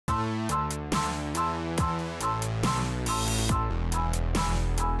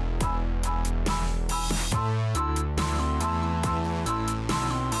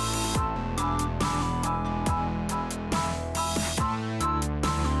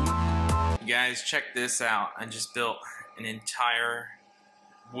Guys, check this out. I just built an entire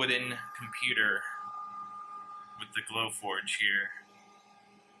wooden computer with the Glowforge here.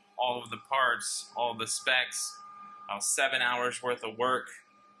 All of the parts, all the specs, about 7 hours worth of work.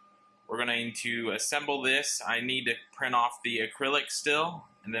 We're going to assemble this. I need to print off the acrylic still,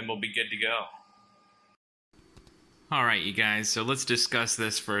 and then we'll be good to go. Alright you guys, so let's discuss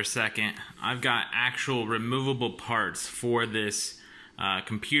this for a second. I've got actual removable parts for this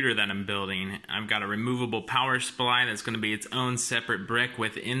computer that I'm building. I've got a removable power supply that's going to be its own separate brick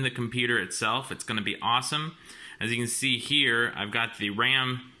within the computer itself. It's going to be awesome. As you can see here, I've got the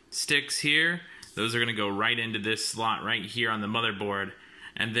RAM sticks here. Those are going to go right into this slot right here on the motherboard.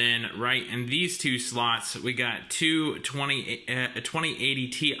 And then right in these two slots, we got two 2080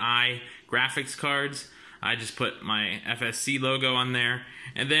 Ti graphics cards. I just put my FSC logo on there,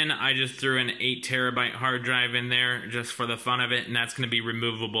 and then I just threw an 8 terabyte hard drive in there just for the fun of it, and that's going to be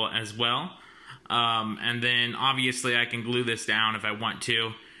removable as well. And then obviously I can glue this down if I want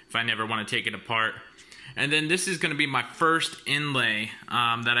to, if I never want to take it apart. And then this is going to be my first inlay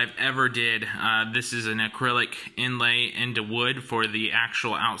that I've ever did. This is an acrylic inlay into wood for the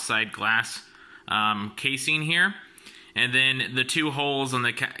actual outside glass casing here. And then the two holes on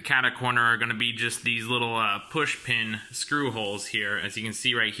the cata corner are going to be just these little push pin screw holes here. As you can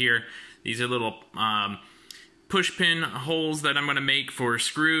see right here, these are little push pin holes that I'm going to make for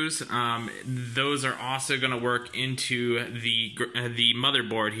screws. Those are also going to work into the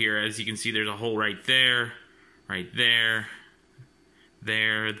motherboard here. As you can see, there's a hole right there, there,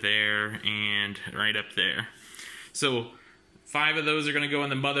 and right up there. So 5 of those are going to go on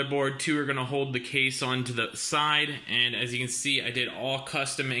the motherboard, 2 are going to hold the case onto the side, and as you can see, I did all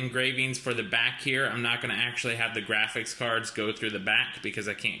custom engravings for the back here. I'm not going to actually have the graphics cards go through the back because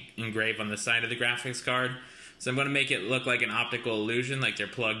I can't engrave on the side of the graphics card. So I'm going to make it look like an optical illusion, like they're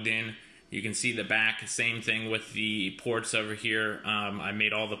plugged in. You can see the back, same thing with the ports over here. I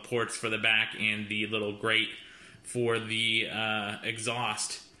made all the ports for the back and the little grate for the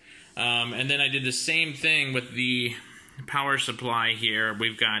exhaust. And then I did the same thing with the power supply here.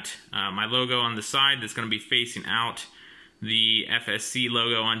 We've got my logo on the side that's going to be facing out, the FSC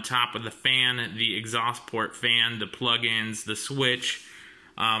logo on top of the fan, the exhaust port fan, the plugins, the switch,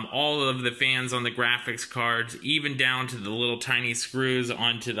 all of the fans on the graphics cards, even down to the little tiny screws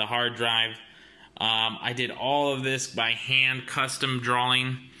onto the hard drive. I did all of this by hand, custom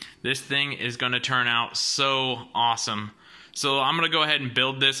drawing. This thing is going to turn out so awesome. So I'm going to go ahead and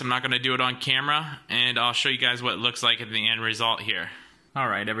build this. I'm not going to do it on camera, and I'll show you guys what it looks like at the end result here.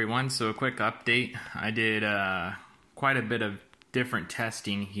 Alright everyone, so a quick update. I did quite a bit of different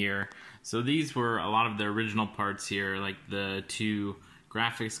testing here. So these were a lot of the original parts here, like the 2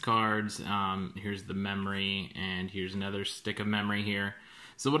 graphics cards. Here's the memory, and here's another stick of memory here.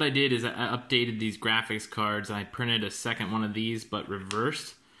 So what I did is I updated these graphics cards. I printed a second one of these, but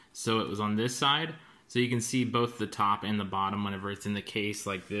reversed, so it was on this side. So you can see both the top and the bottom whenever it's in the case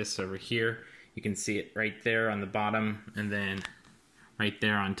like this over here. You can see it right there on the bottom and then right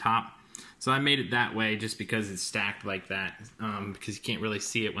there on top. So I made it that way just because it's stacked like that, because you can't really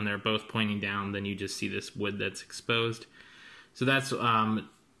see it when they're both pointing down. Then you just see this wood that's exposed. So that's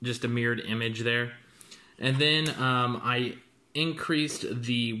just a mirrored image there. And then I increased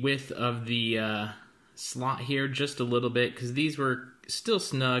the width of the slot here just a little bit because these were still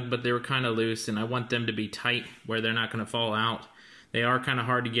snug, but they were kind of loose, and I want them to be tight where they're not going to fall out. They are kind of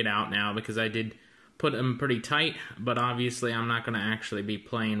hard to get out now because I did put them pretty tight, but obviously I'm not going to actually be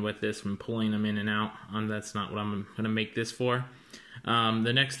playing with this and pulling them in and out. That's not what I'm going to make this for.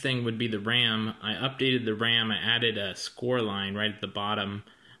 The next thing would be the RAM. I updated the RAM. I added a score line right at the bottom.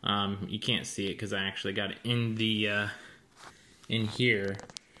 You can't see it because I actually got it in the in here,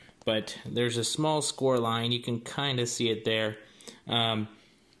 but there's a small score line. You can kind of see it there.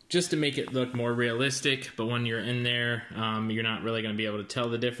 Just to make it look more realistic, but when you're in there, you're not really going to be able to tell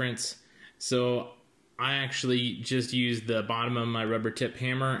the difference. So I actually just used the bottom of my rubber tip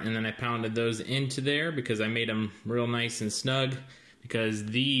hammer, and then I pounded those into there because I made them real nice and snug, because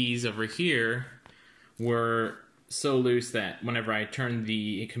these over here were so loose that whenever I turned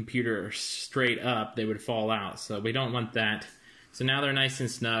the computer straight up, they would fall out. So we don't want that. So now they're nice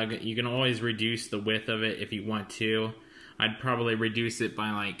and snug. You can always reduce the width of it if you want to. I'd probably reduce it by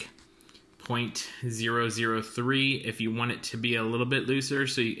like 0.003 if you want it to be a little bit looser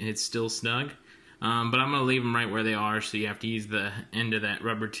so it's still snug. But I'm going to leave them right where they are, so you have to use the end of that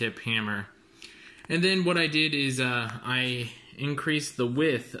rubber tip hammer. And then what I did is I increased the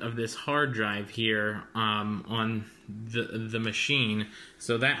width of this hard drive here on the machine.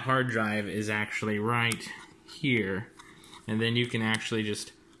 So that hard drive is actually right here. And then you can actually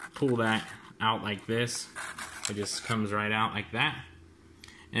just pull that out like this. It just comes right out like that.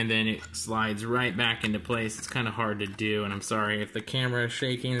 And then it slides right back into place. It's kind of hard to do, and I'm sorry if the camera is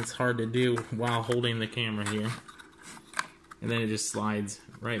shaking. It's hard to do while holding the camera here. And then it just slides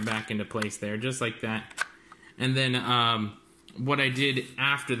right back into place there, just like that. And then what I did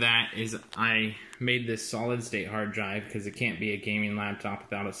after that is I made this solid state hard drive, because it can't be a gaming laptop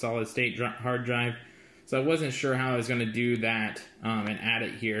without a solid state hard drive. So I wasn't sure how I was going to do that and add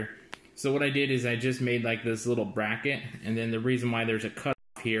it here. So what I did is I just made like this little bracket, and then the reason why there's a cut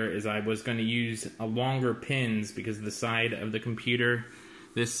here is I was going to use a longer pins, because the side of the computer,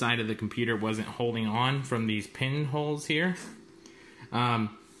 this side of the computer wasn't holding on from these pin holes here.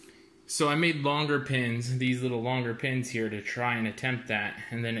 So I made longer pins, these little longer pins here, to try and attempt that,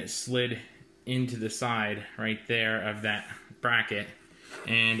 and then it slid into the side right there of that bracket.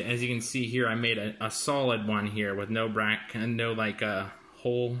 And as you can see here, I made a solid one here with no bracket and no like a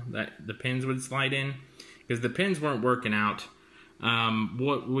hole that the pins would slide in, because the pins weren't working out.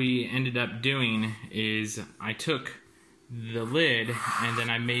 What we ended up doing is I took the lid and then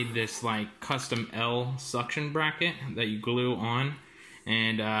I made this like custom L suction bracket that you glue on.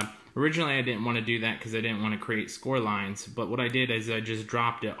 And originally I didn't want to do that because I didn't want to create score lines, but what I did is I just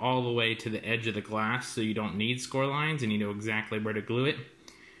dropped it all the way to the edge of the glass, so you don't need score lines and you know exactly where to glue it.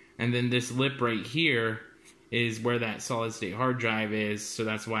 And then this lip right here is where that solid state hard drive is, so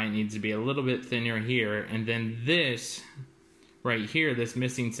that's why it needs to be a little bit thinner here. And then this right here, this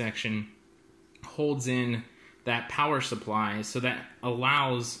missing section, holds in that power supply, so that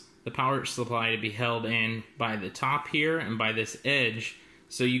allows the power supply to be held in by the top here and by this edge,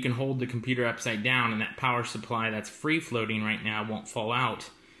 so you can hold the computer upside down, and that power supply that's free floating right now won't fall out,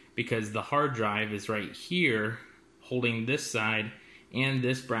 because the hard drive is right here holding this side and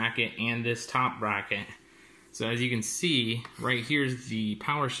this bracket and this top bracket. So as you can see, right here's the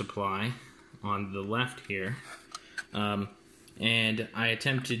power supply on the left here. And I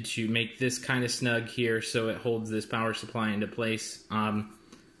attempted to make this kind of snug here so it holds this power supply into place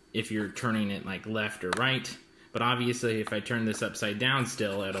if you're turning it like left or right. But obviously if I turn this upside down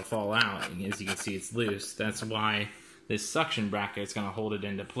still, it'll fall out. As you can see, it's loose. That's why this suction bracket is going to hold it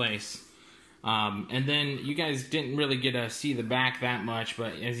into place. And then you guys didn't really get to see the back that much,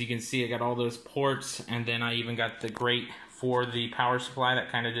 but as you can see, I got all those ports, and then I even got the grate for the power supply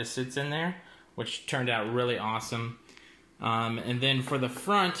that kind of just sits in there, which turned out really awesome. And then for the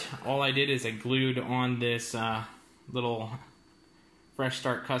front, all I did is I glued on this little Fresh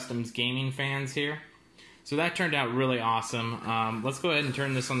Start Customs gaming fans here. So that turned out really awesome. Let's go ahead and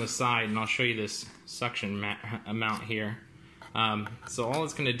turn this on the side, and I'll show you this suction amount here. So all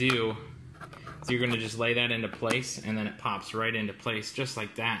it's going to do is you're going to just lay that into place, and then it pops right into place just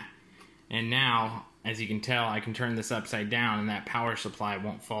like that. And now, as you can tell, I can turn this upside down, and that power supply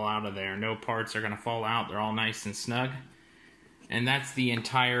won't fall out of there. No parts are going to fall out. They're all nice and snug. And that's the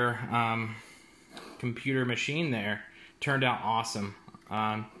entire computer machine there. Turned out awesome.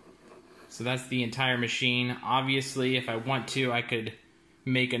 So that's the entire machine. Obviously, if I want to, I could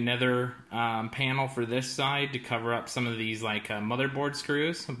make another panel for this side to cover up some of these like motherboard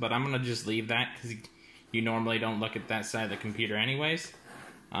screws, but I'm going to just leave that because you normally don't look at that side of the computer anyways.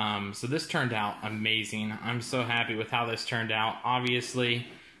 So this turned out amazing. I'm so happy with how this turned out. Obviously,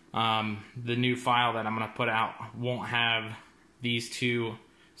 the new file that I'm going to put out won't have these two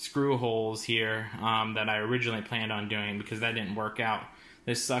screw holes here that I originally planned on doing, because that didn't work out.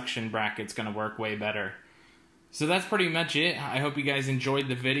 This suction bracket's going to work way better. So that's pretty much it. I hope you guys enjoyed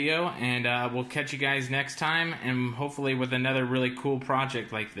the video, and we'll catch you guys next time, and hopefully with another really cool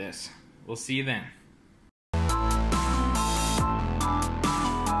project like this. We'll see you then.